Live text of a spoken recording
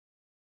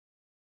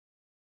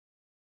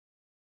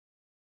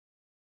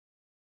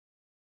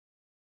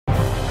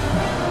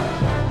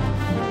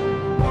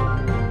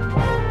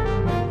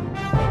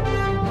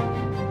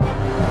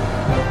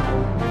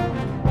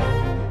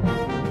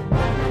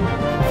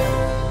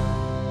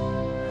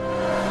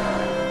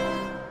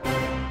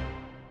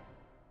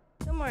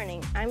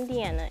I'm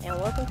Deanna,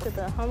 and welcome to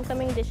the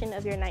homecoming edition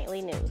of your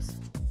nightly news.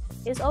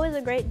 It's always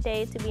a great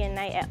day to be a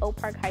night at Oak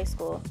Park High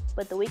School,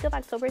 but the week of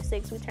October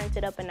 6th, we turned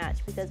it up a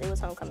notch because it was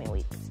homecoming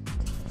week.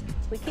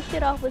 We kicked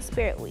it off with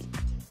Spirit Week.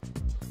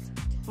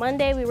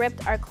 Monday, we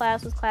repped our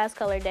class with Class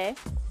Color Day.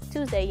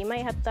 Tuesday, you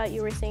might have thought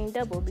you were seeing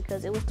double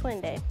because it was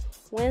Twin Day.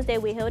 Wednesday,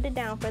 we held it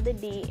down for the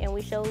D, and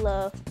we showed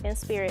love and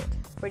spirit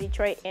for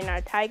Detroit in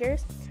our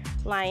Tigers,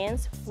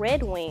 Lions,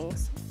 Red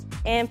Wings,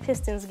 and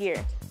Pistons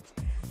gear.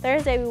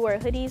 Thursday, we wore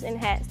hoodies and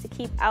hats to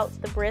keep out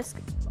the brisk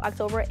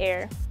October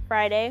air.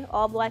 Friday,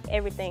 all black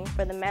everything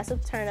for the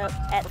massive turn up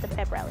at the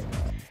pep rally.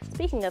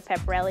 Speaking of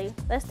pep rally,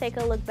 let's take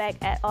a look back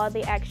at all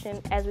the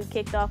action as we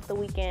kicked off the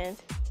weekend,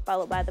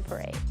 followed by the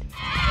parade.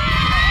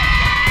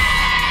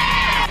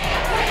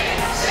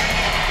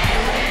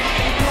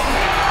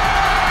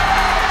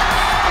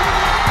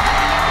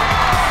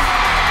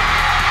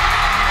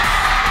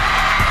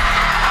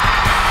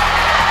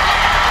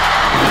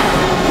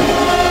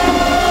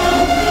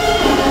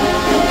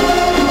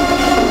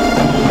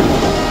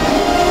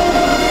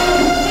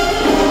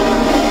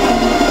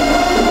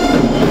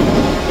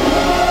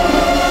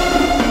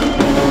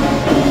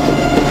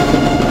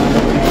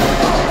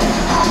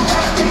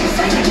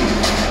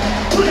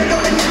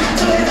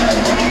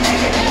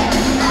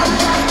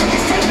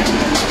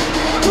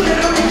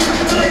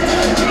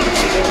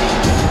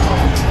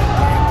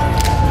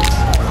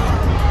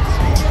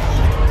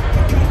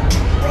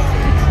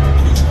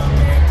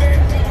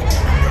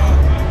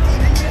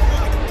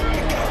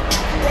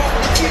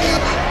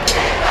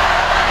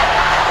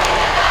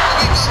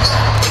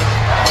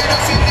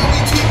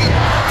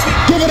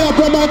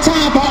 One more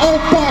time for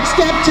Oak Park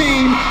Step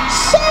Team.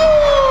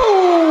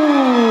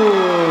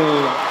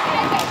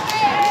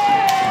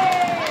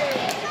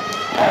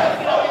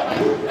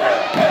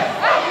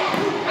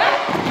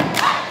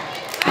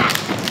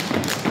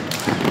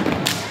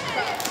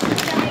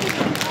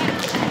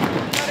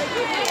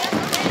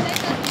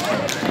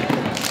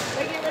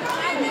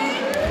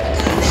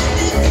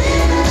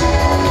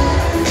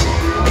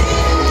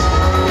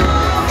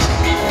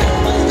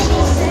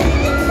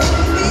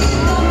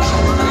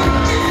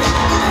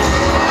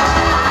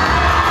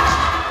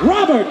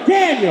 Robert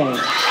Daniel,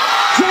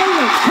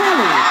 Jalen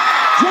Kelly,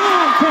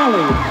 John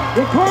Kelly,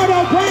 Ricardo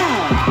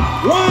Brown,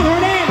 Juan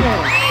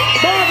Hernandez,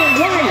 Marvin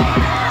White,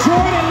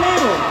 Jordan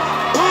Little,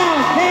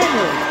 Miles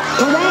Daniel,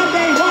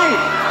 Durande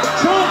White,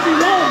 Chauncey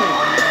Roman,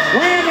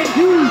 Brandon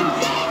Hughes,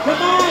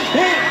 Devon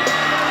Beck,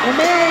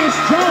 Amarius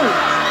Jones,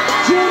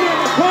 Julian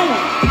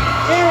McCullough,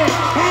 Eric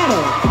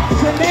Battle,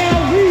 Chanel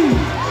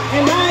Reed,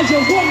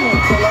 Elijah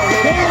Williams,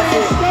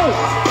 Darius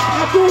Stokes,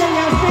 Abdullah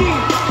Yassin,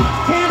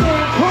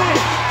 Cameron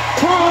Price,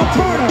 Carl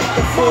Turner,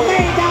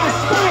 Mohamed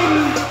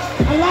Spidey,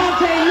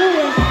 Alante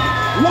Lewis,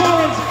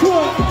 Lawrence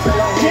Cook,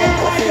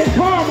 Jeremiah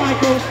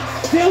Carmichael,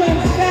 Dylan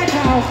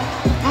Stackhouse,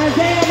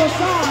 Isaiah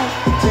Lassard,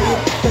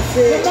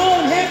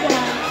 Ramon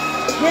Hebron,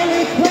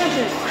 Willie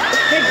Pleasant,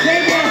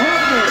 Xavier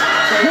Humphrey,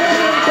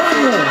 William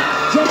Butler,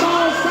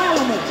 Jamal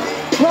Solomon,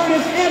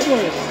 Curtis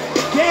Edwards,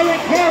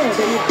 Derek Harris,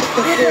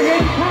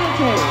 Ibrahim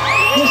Conte,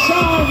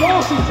 Deshaun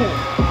Washington,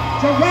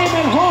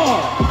 Raymond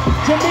Hall,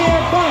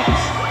 Jameer Bunce,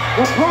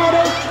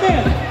 Ricardo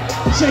Smith,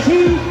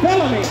 Shaheed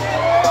Bellamy,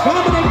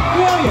 Dominic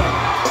Williams,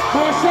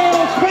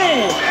 Marcel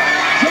Craig,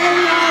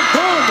 Jerryon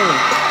Gardner,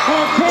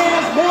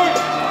 Marquez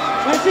Morton,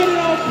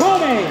 Basilio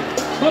Pone,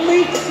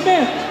 Malik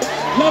Smith,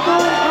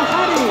 Lavon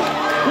Ahadi,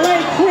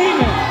 Blake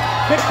Freeman,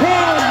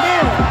 Mikael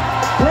Merritt,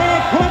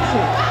 Greg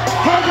Hudson,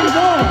 Kobe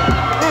Moore,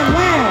 and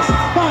last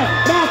but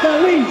not the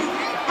least,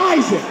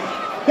 Isaac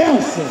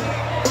Nelson.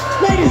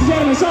 Ladies and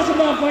gentlemen, show some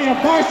love for your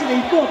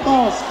varsity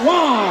football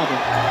squad.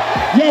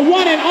 Your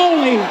one and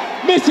only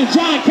Mr.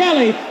 John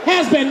Kelly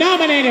has been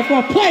nominated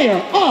for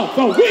Player of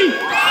the Week.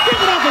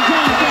 Give it up for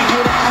John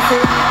Kelly.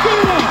 Give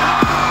it up.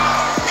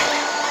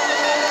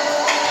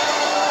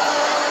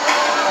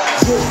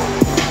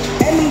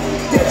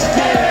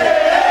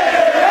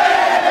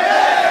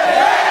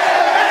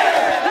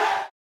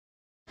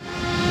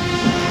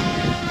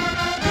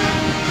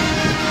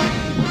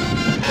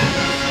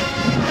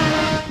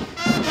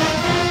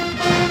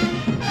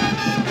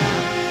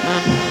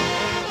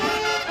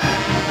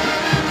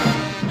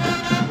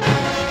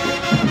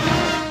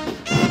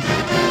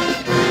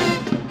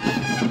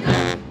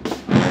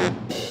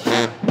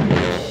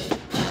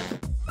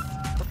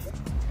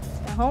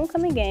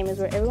 Homecoming game is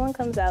where everyone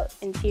comes out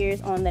and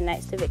cheers on the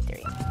Knights to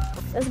victory.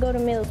 Let's go to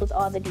Mills with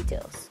all the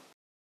details.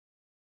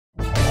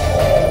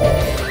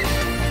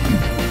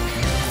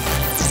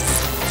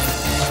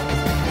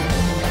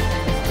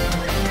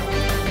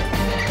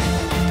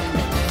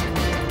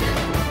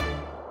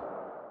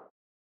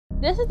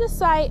 This is the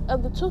site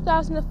of the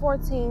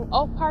 2014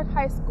 Oak Park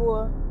High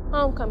School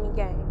homecoming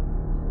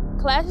game.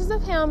 Clashes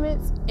of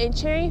helmets and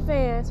cheering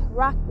fans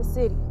rocked the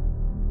city.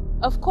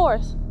 Of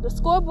course, the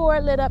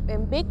scoreboard lit up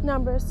in big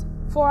numbers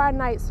for our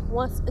Knights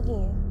once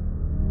again.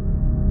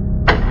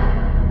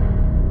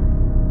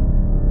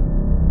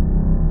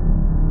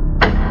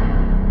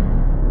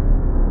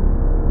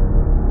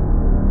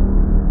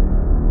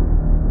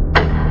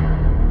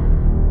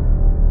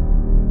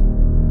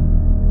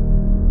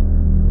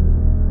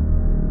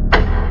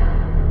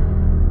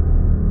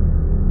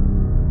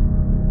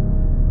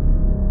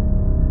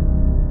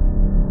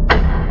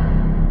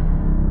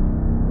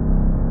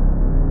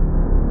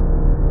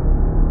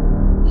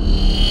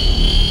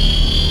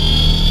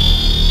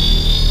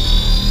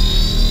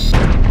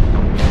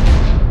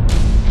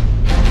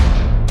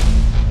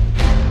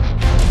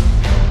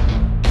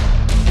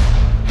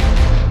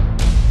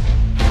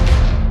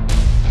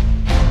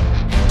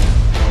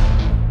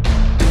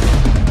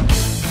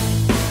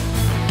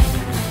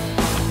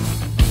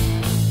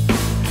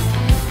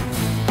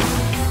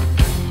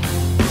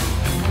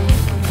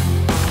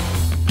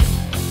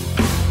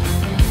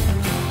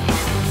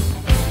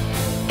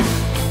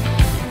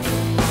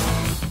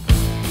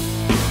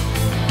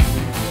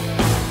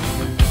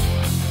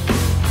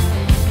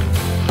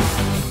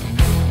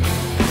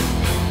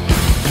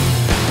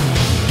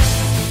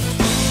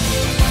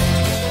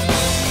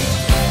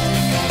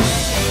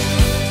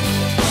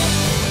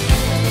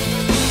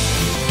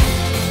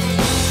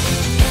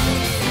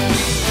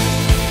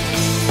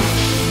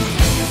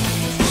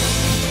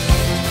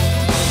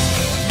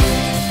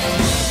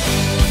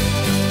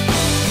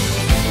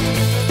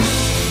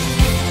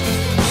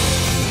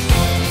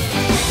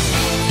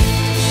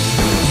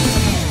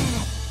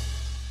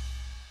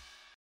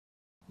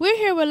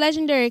 here with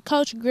legendary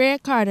coach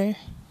Greg Carter.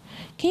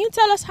 Can you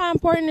tell us how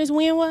important this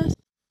win was?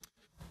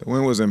 The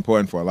win was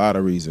important for a lot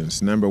of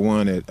reasons. Number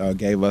one, it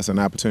gave us an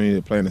opportunity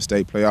to play in the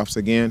state playoffs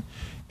again.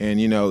 And,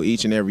 you know,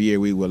 each and every year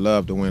we would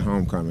love to win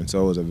homecoming,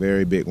 so it was a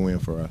very big win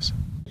for us.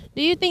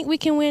 Do you think we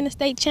can win the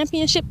state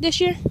championship this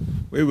year?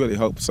 We really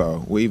hope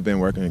so. We've been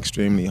working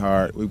extremely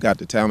hard. We've got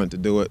the talent to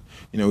do it.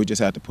 You know, we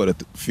just have to put a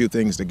few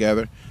things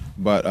together.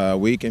 But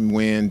we can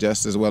win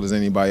just as well as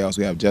anybody else.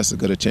 We have just as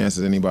good a chance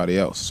as anybody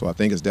else. So I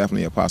think it's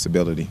definitely a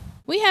possibility.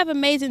 We have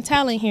amazing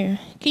talent here.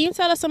 Can you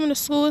tell us some of the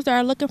schools that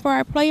are looking for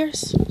our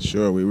players?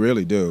 Sure, we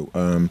really do.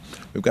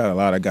 We've got a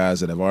lot of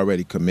guys that have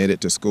already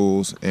committed to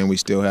schools, and we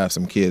still have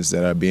some kids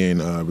that are being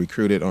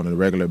recruited on a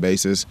regular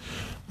basis.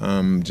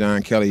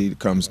 John Kelly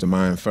comes to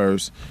mind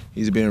first.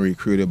 He's being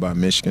recruited by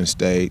Michigan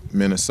State,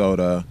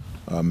 Minnesota,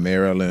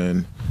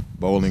 Maryland,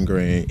 Bowling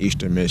Green,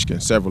 Eastern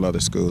Michigan. Several other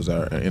schools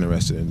are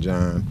interested in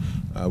John.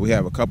 We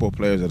have a couple of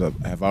players that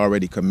have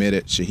already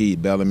committed.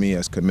 Shaheed Bellamy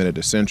has committed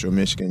to Central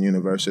Michigan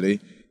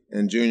University,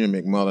 and Junior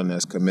McMullen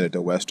has committed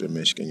to Western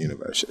Michigan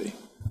University.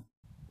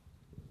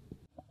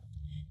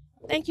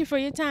 Thank you for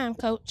your time,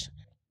 Coach.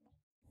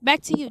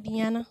 Back to you,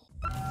 Deanna.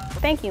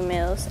 Thank you,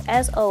 Mills.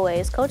 As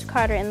always, Coach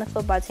Carter and the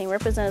football team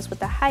represent us with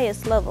the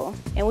highest level,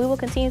 and we will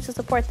continue to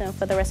support them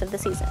for the rest of the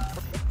season.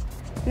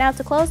 Now,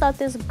 to close out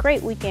this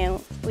great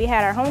weekend, we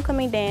had our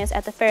homecoming dance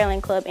at the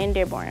Fairland Club in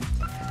Dearborn.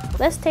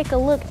 Let's take a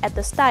look at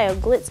the style,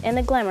 glitz, and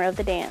the glamour of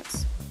the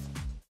dance.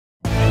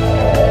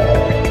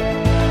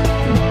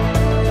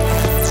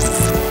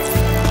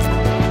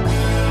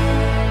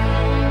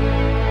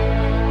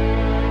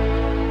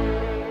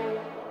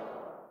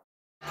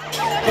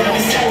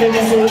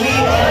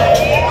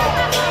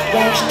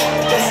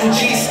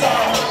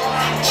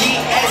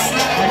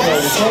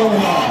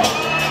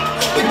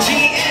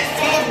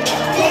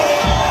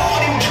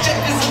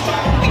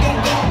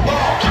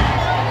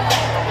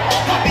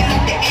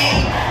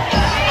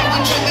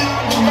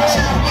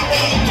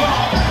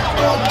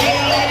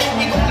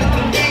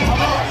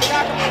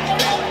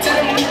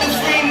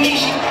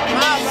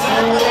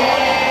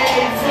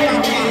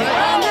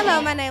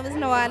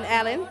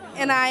 Allen,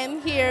 and I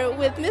am here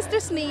with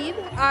Mr. Sneed,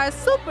 our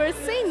super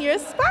senior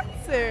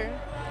sponsor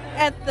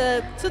at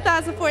the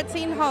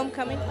 2014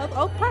 homecoming of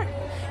Oak Park.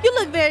 You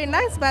look very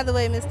nice, by the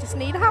way, Mr.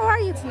 Sneed. How are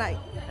you tonight?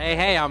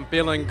 Hey, I'm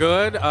feeling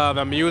good.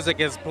 The music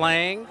is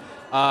playing.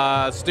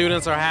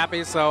 Students are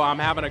happy, so I'm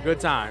having a good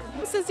time.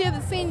 Since you're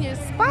the senior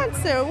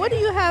sponsor, what do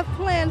you have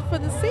planned for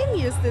the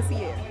seniors this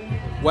year?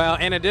 Well,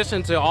 in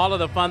addition to all of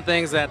the fun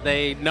things that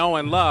they know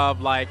and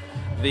love, like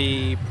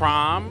the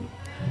prom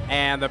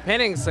and the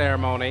pinning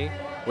ceremony,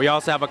 we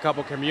also have a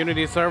couple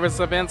community service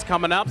events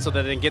coming up so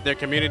that they can get their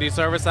community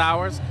service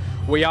hours.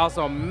 We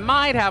also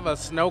might have a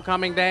snow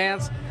coming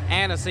dance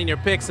and a senior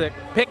picnic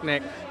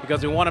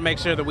because we want to make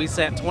sure that we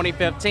set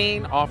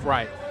 2015 off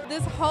right.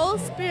 This whole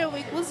Spirit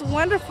Week was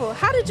wonderful.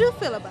 How did you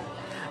feel about it?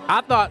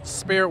 I thought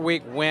Spirit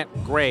Week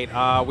went great.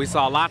 We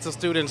saw lots of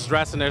students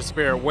dressed in their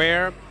spirit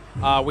wear.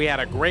 We had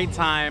a great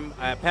time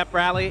at Pep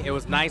Rally. It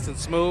was nice and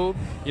smooth.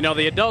 You know,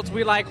 the adults,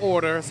 we like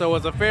order, so it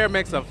was a fair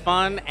mix of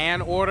fun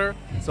and order.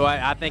 So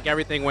I think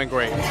everything went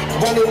great.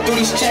 Running through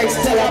these checks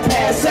till I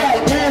pass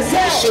out. Pass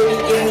out. Shorty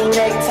getting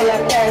wrecked till I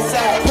pass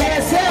out.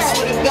 Pass out. I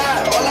swear to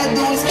God, all I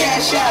do is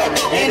cash out.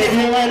 And if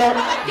you run up,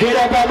 get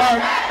up at my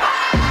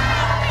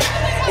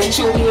and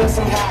chew me on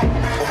some hot.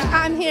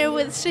 I'm here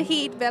with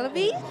Shaheed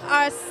Bellamy,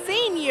 our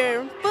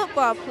senior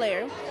football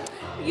player.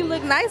 You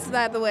look nice,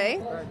 by the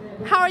way.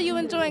 How are you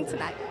enjoying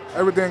tonight?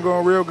 Everything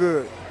going real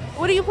good.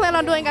 What do you plan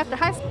on doing after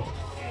high school?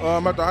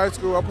 After high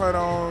school, I plan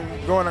on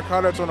going to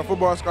college on a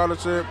football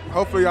scholarship.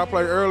 Hopefully, I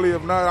play early.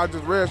 If not, I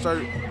just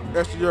redshirt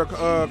extra year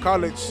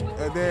college,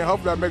 and then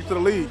hopefully I make it to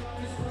the league.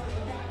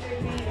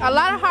 A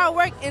lot of hard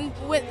work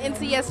went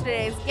into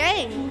yesterday's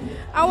game.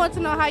 I want to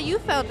know how you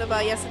felt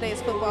about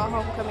yesterday's football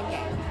homecoming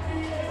game.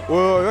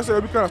 Well,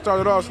 yesterday we kind of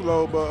started off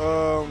slow, but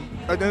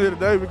at the end of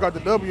the day, we got the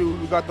W,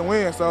 we got the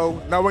win,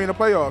 so now we're in the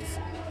playoffs.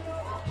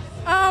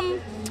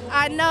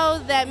 I know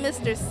that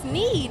Mr.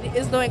 Sneed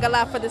is doing a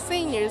lot for the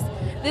seniors.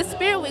 This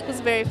Spirit Week was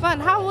very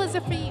fun. How was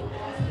it for you?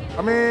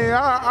 I mean,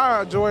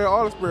 I enjoy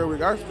all the Spirit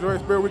Week. I enjoy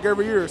Spirit Week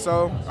every year,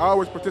 so I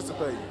always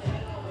participate.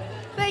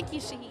 Thank you,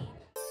 Shaheed.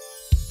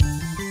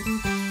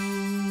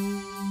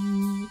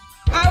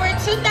 Our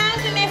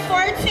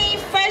 2014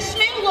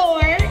 freshman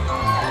Lord,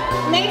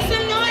 make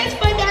some noise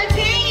for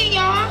D'Artagnan,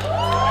 y'all.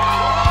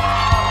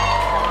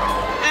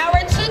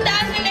 Our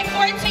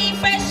 2014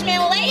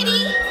 freshman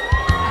lady,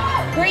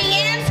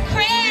 Brianne's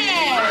Craig.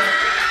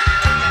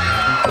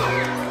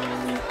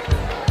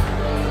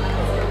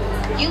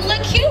 You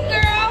look cute,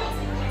 girl.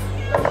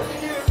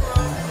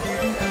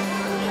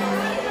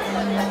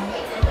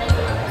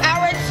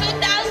 Our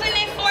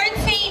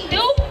 2014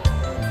 Duke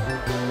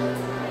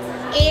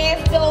is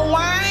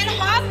DeJuan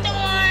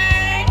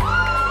Hawthorne.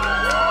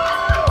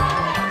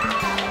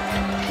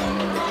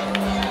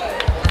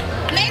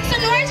 Make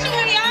some noise for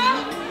him, y'all.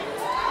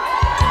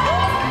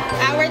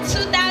 Our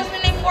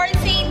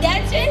 2014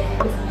 Duchess,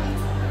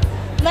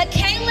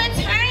 Michaela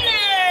Turner.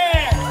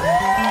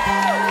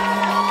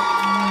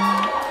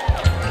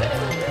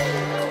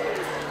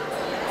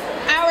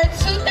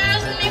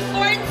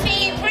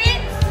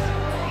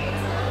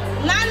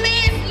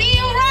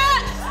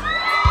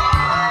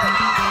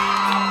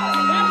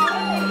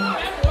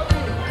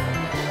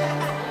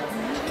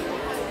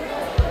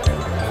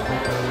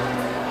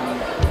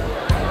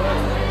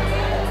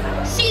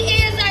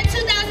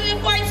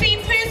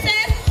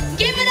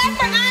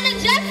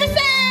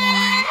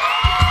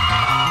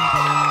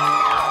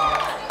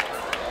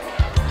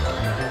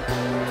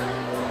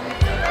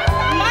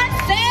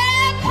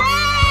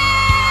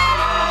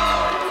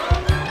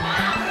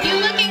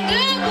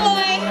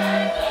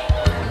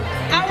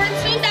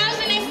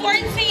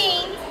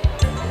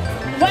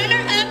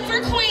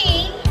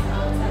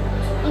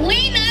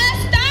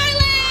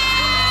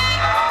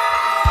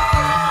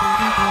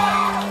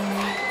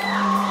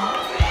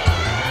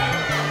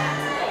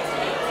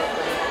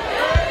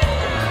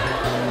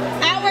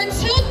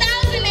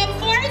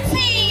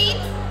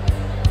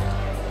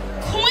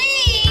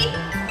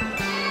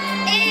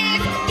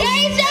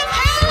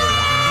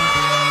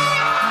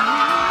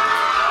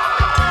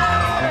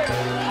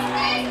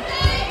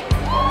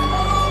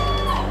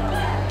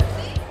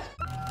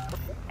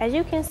 As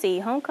you can see,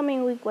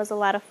 homecoming week was a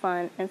lot of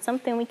fun and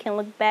something we can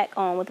look back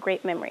on with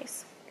great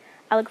memories.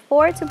 I look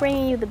forward to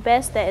bringing you the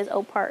best that is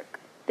Oak Park.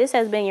 This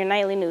has been your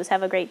Nightly News.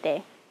 Have a great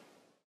day.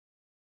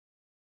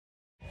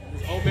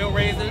 Oatmeal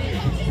raisin.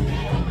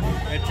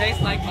 It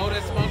tastes like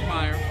Otis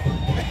Spunkmeyer.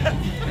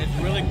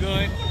 It's really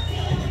good.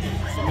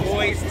 It's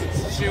moist,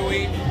 it's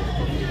chewy.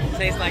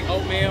 Tastes like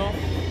oatmeal.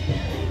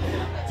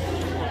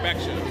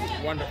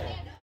 Perfection.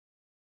 Wonderful.